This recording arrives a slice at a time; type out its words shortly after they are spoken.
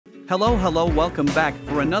Hello, welcome back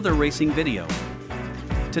for another racing video.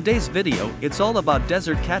 Today's video, it's all about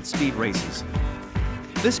desert cat speed races.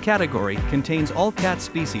 This category contains all cat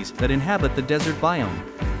species that inhabit the desert biome.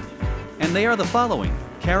 And they are the following: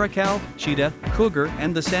 Caracal, Cheetah, Cougar,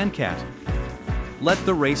 and the sandcat. Let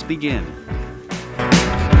the race begin.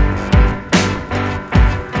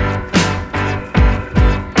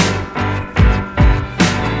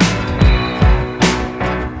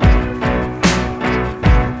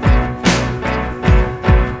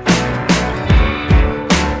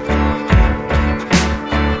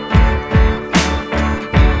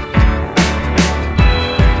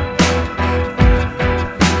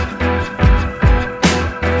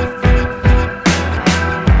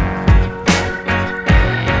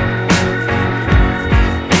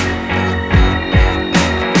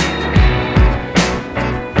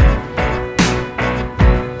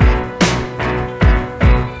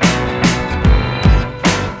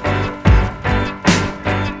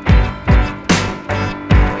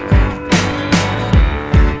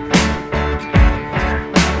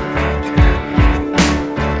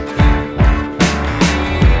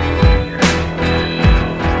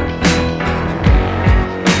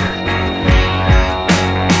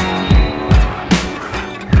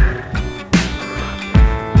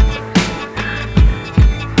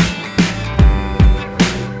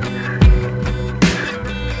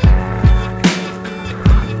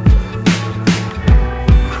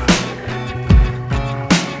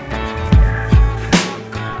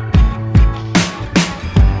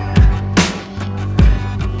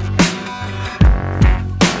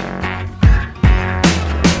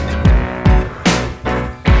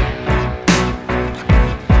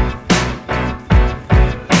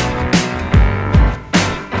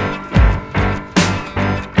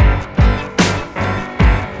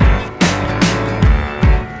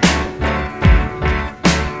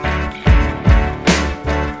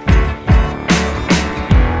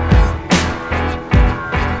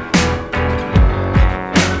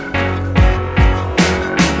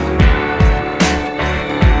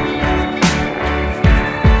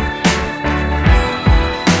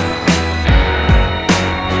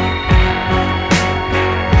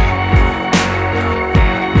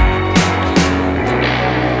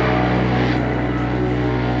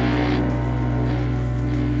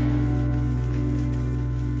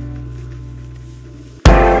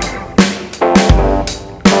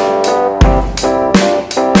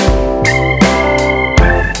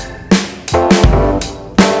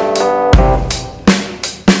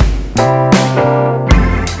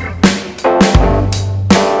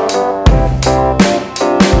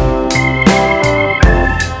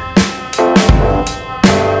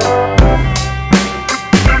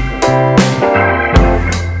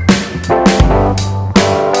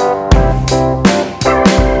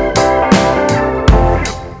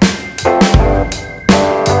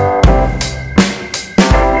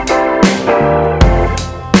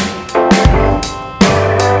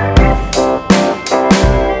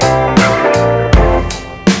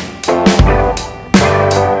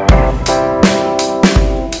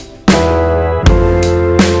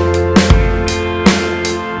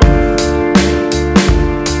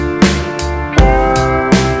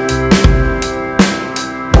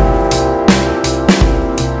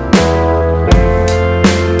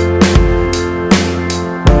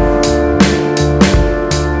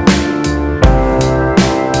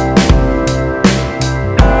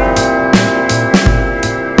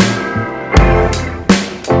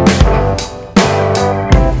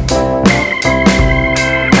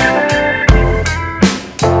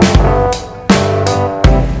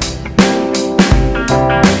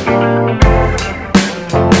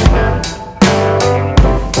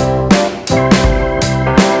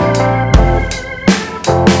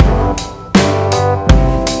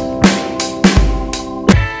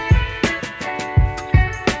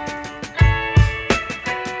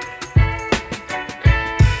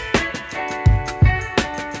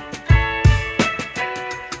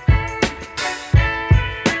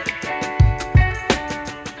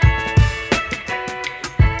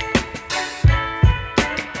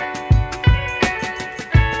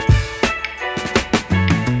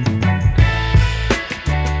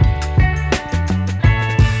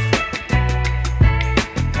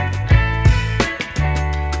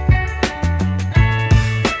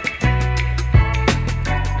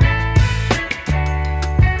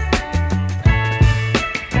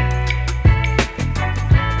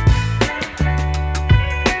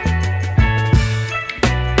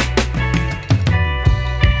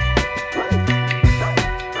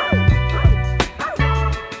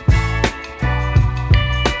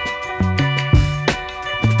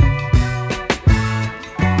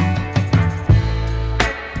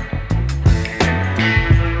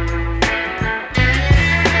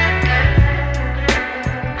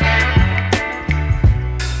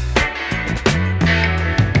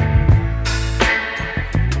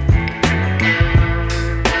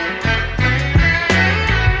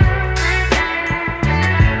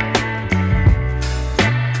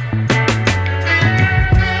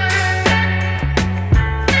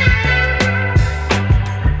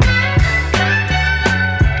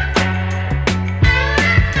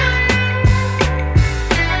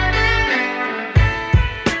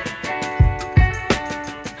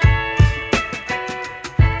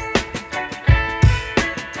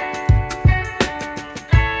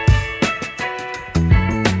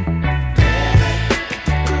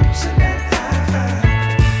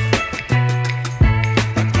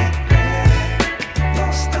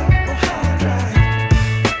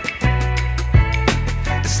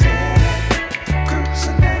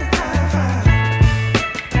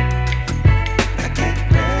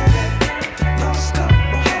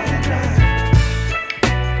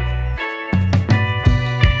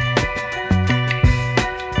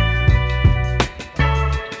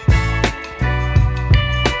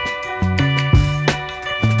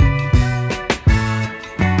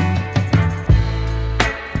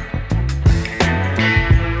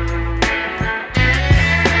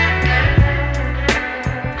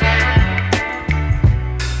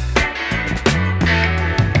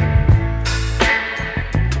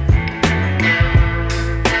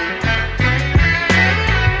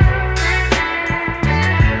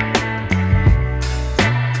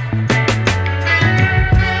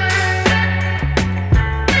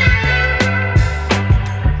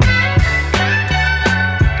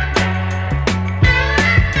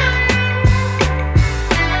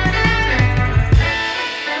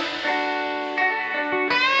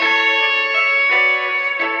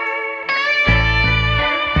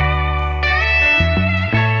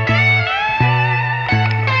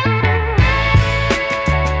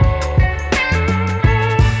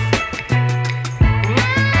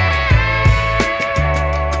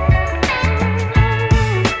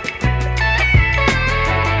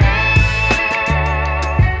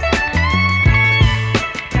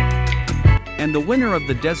 winner of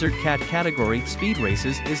the desert cat category speed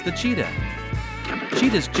races is the cheetah.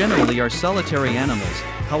 Cheetahs generally are solitary animals,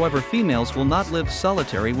 however females will not live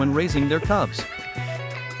solitary when raising their cubs.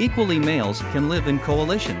 Equally, males can live in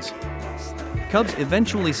coalitions. Cubs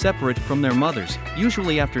eventually separate from their mothers,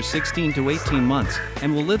 usually after 16 to 18 months,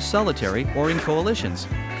 and will live solitary or in coalitions.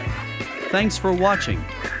 Thanks for watching.